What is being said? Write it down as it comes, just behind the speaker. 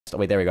Oh,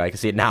 wait, there we go. I can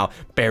see it now.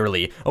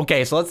 Barely.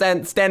 Okay, so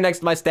let's stand next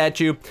to my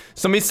statue.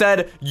 Somebody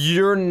said,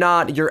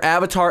 your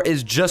avatar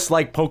is just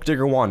like Poke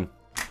Digger 1.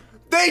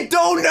 They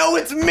don't know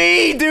it's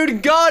me,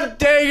 dude. God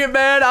dang it,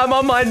 man. I'm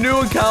on my new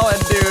account,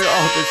 and dude,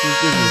 oh, this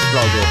is a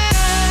struggle.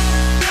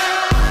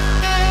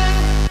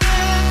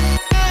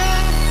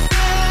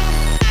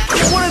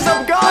 What is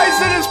up,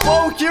 guys? It is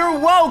Poke here.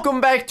 Welcome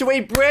back to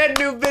a brand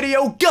new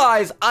video.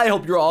 Guys, I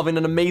hope you're all having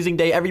an amazing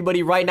day.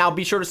 Everybody right now,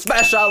 be sure to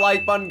smash that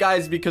like button,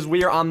 guys, because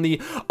we are on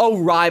the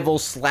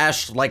arrival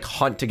 / like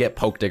hunt to get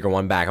Poke Digger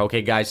 1 back.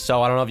 Okay, guys,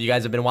 so I don't know if you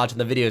guys have been watching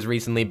the videos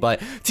recently, but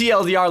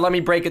TLDR, let me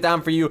break it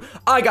down for you.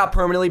 I got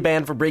permanently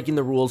banned for breaking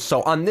the rules,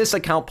 so on this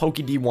account,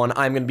 PokeD1,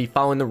 I'm going to be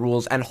following the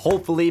rules, and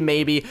hopefully,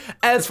 maybe,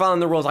 as following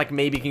the rules, I can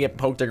get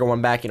Poke Digger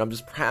 1 back. You know,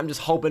 I'm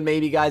just hoping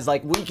maybe, guys,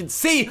 like, we can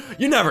see.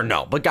 You never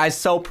know. But, guys,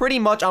 so pretty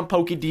much on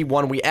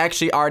PokeD1, we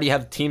actually already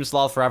have Team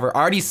Sloth Forever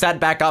already set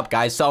back up,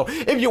 guys. So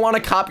if you want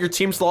to cop your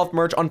Team Sloth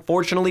merch,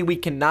 unfortunately, we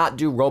cannot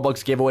do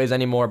Roblox giveaways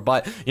anymore.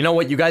 But you know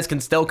what? You guys can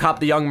still cop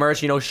the young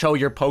merch, you know, show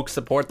your Poke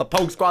support, the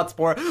Poke Squad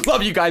support.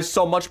 Love you guys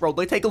so much, bro.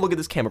 Like, take a look at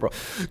this camo, bro.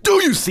 Do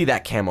you see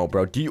that camo,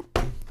 bro? Do you?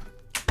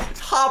 It's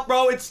hot,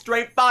 bro. It's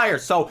straight fire.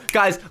 So,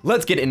 guys,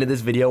 let's get into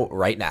this video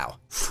right now.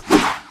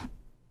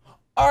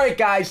 All right,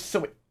 guys.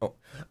 So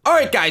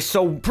Alright, guys,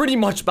 so pretty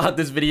much about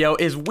this video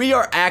is we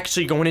are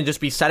actually going to just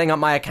be setting up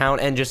my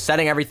account and just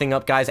setting everything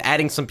up, guys,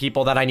 adding some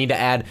people that I need to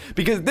add,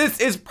 because this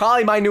is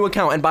probably my new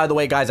account. And by the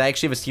way, guys, I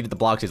actually have a seat at the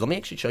Bloxies. Let me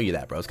actually show you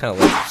that, bro. It's kind of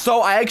lit.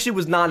 So I actually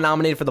was not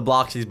nominated for the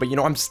Bloxies, but, you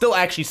know, I'm still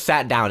actually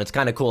sat down. It's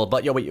kind of cool.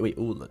 But, yo, wait,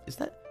 ooh, is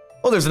that?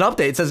 Oh, there's an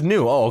update. It says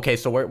new. Oh, okay,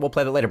 so we'll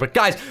play that later. But,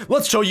 guys,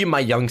 let's show you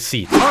my young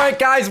seat. All right,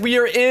 guys, we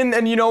are in,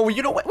 and you know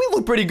what? We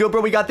look pretty good,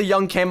 bro. We got the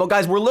young camo.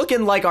 Guys, we're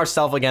looking like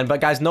ourselves again.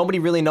 But, guys, nobody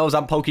really knows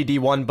I'm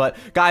PokeD1. But,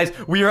 guys,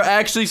 we are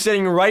actually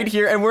sitting right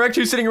here, and we're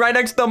actually sitting right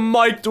next to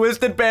Mike,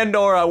 Twisted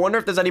Pandora. I wonder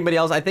if there's anybody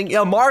else. I think,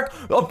 yeah, Mark,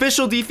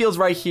 Official D-Field's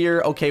right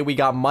here. Okay, we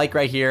got Mike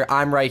right here.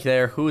 I'm right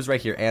there. Who's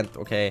right here? Ant,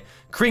 okay.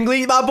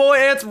 Kringley, my boy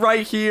Ant's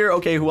right here.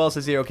 Okay, who else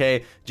is here?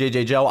 Okay,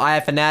 JJ Joe, I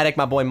have Fanatic,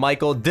 my boy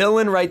Michael,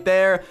 Dylan right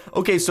there.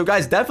 Okay, so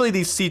guys, definitely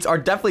these seats are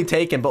definitely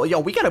taken, but yo,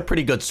 we got a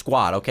pretty good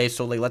squad. Okay,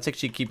 so like, let's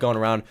actually keep going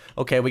around.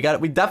 Okay, we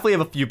definitely have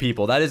a few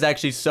people. That is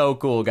actually so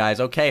cool, guys.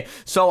 Okay,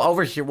 so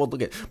over here, we'll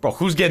look at, bro,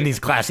 who's getting these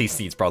classy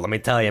seats, bro? Let me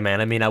tell you, man.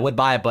 I mean, I would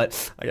buy it,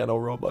 but I got no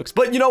Robux.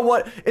 But you know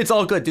what? It's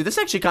all good, dude. This is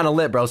actually kind of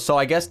lit, bro. So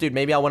I guess, dude,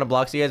 maybe I'll want to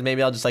block you guys.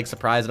 Maybe I'll just like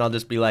surprise and I'll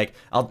just be like,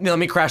 let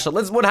me crash it.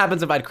 What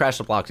happens if I crash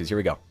the Bloxies? Here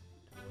we go.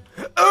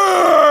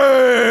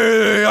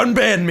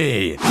 Unban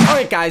me. All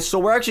right, guys, so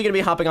we're actually gonna be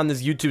hopping on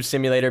this YouTube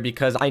simulator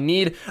because I'm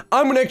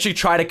gonna actually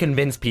try to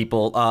convince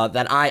people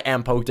that I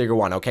am Poke Digger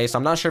 1. Okay, so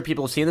I'm not sure if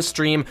people see the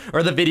stream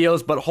or the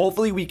videos, but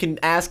hopefully we can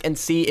ask and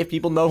see if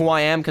people know who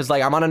I am, because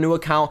like I'm on a new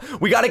account.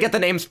 We gotta get the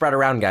name spread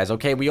around, guys.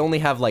 Okay, we only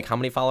have like how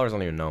many followers? I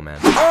don't even know, man.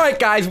 All right,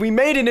 guys, we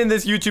made it in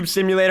this YouTube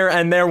simulator,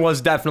 and there was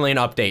definitely an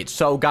update.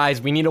 So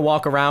guys, we need to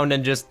walk around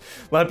and just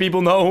let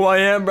people know who I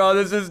am, bro.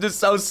 This is just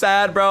so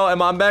sad, bro.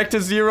 And I'm back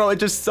to 0. It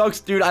just sucks,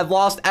 dude. I've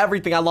lost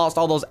everything. I lost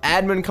all those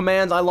admin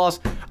commands. I don't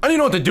even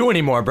know what to do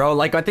anymore, bro.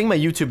 Like, I think my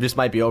YouTube just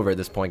might be over at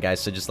this point, guys.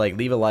 So just like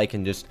leave a like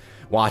and just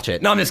watch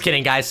it. No, I'm just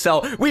kidding, guys.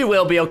 So we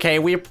will be okay.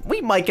 We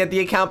might get the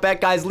account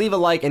back, guys. Leave a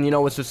like, and you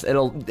know,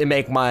 it'll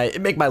make my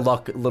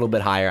luck a little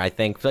bit higher, I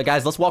think. So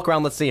guys, let's walk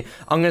around. Let's see.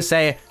 I'm gonna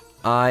say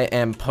I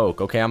am Poke.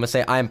 Okay, I'm gonna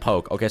say I am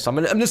Poke. Okay, so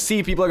I'm gonna see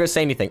if people are gonna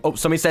say anything. Oh,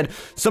 somebody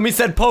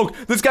said Poke.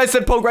 This guy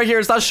said Poke right here.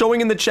 It's not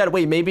showing in the chat.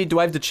 Wait, maybe do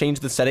I have to change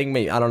the setting?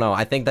 Maybe, I don't know.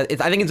 I think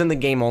it's in the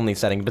game only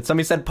setting. But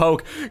somebody said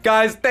Poke.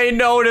 Guys, they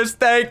noticed.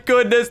 Thank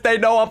goodness they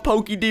know I'm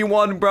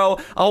PokeD1, bro.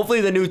 Hopefully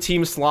the new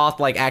Team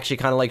Sloth like actually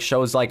kind of like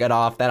shows like it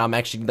off that I'm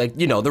actually like,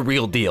 you know, the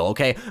real deal.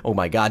 Okay. Oh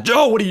my God,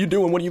 Joe, what are you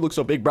doing? What do you look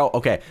so big, bro?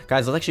 Okay,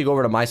 guys, let's actually go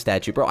over to my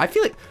statue, bro. I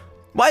feel like,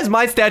 why is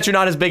my statue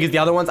not as big as the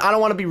other ones? I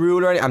don't want to be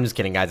rude or anything. I'm just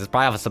kidding, guys. It's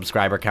probably off a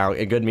subscriber count.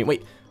 It could mean.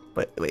 Wait.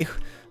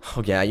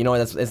 Oh, yeah. You know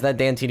what? Is that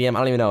Dan TDM? I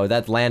don't even know.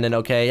 That's Landon.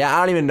 Okay. Yeah, I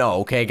don't even know.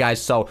 Okay, guys.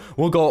 So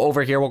we'll go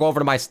over here. We'll go over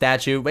to my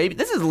statue. Baby,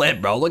 this is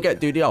lit, bro. Look at,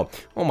 dude. Yo.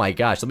 Oh my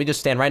gosh. Let me just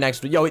stand right next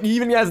to it. Yo, it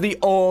even has the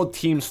old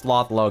Team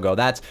Sloth logo.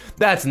 That's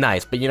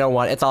nice. But you know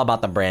what? It's all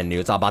about the brand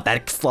new. It's all about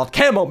that Sloth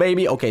camo,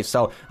 baby. Okay,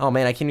 so, oh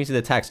man, I can't even see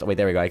the text. Oh, wait,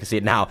 there we go. I can see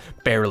it now.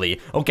 Barely.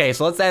 Okay,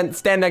 so let's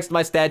stand next to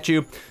my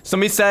statue.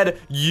 Somebody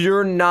said,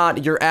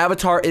 your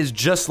avatar is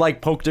just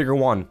like Poke Digger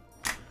 1.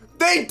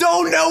 They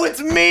don't know it's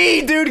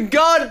me, dude.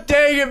 God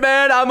dang it,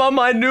 man. I'm on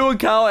my new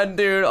account, and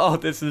dude, oh,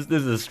 this is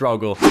a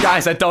struggle.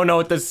 Guys, I don't know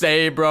what to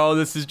say, bro.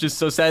 This is just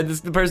so sad.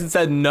 The person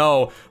said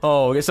no.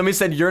 Oh, okay. Somebody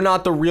said you're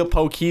not the real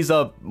Poke. He's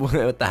a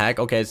what the heck?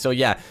 Okay, so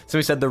yeah.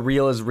 Somebody said the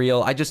real is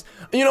real.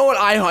 You know what?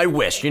 I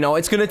wish. You know,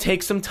 it's gonna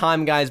take some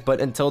time, guys.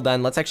 But until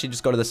then, let's actually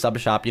just go to the sub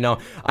shop. You know,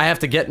 I have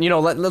to get. You know,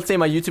 let's say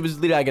my YouTube is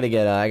deleted. I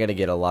gotta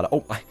get a lot of.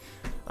 Oh, I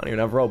don't even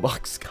have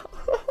Robux.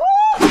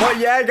 But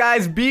yeah,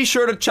 guys, be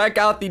sure to check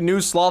out the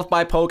new Sloth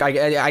by Poke.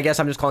 I guess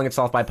I'm just calling it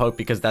Sloth by Poke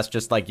because that's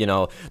just like, you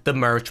know, the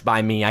merch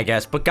by me, I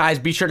guess. But guys,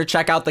 be sure to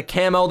check out the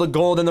camo, the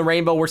gold, and the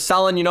rainbow. We're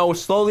selling, you know,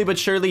 slowly but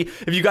surely.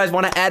 If you guys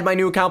want to add my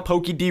new account,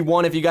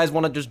 PokeD1, if you guys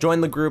want to just join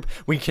the group,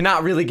 we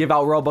cannot really give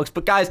out Robux.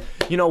 But guys,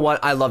 you know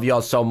what? I love you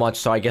all so much,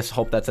 so I guess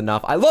hope that's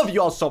enough. I love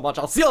you all so much.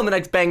 I'll see you on the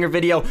next banger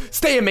video.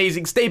 Stay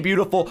amazing, stay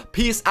beautiful.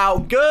 Peace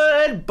out.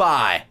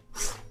 Goodbye.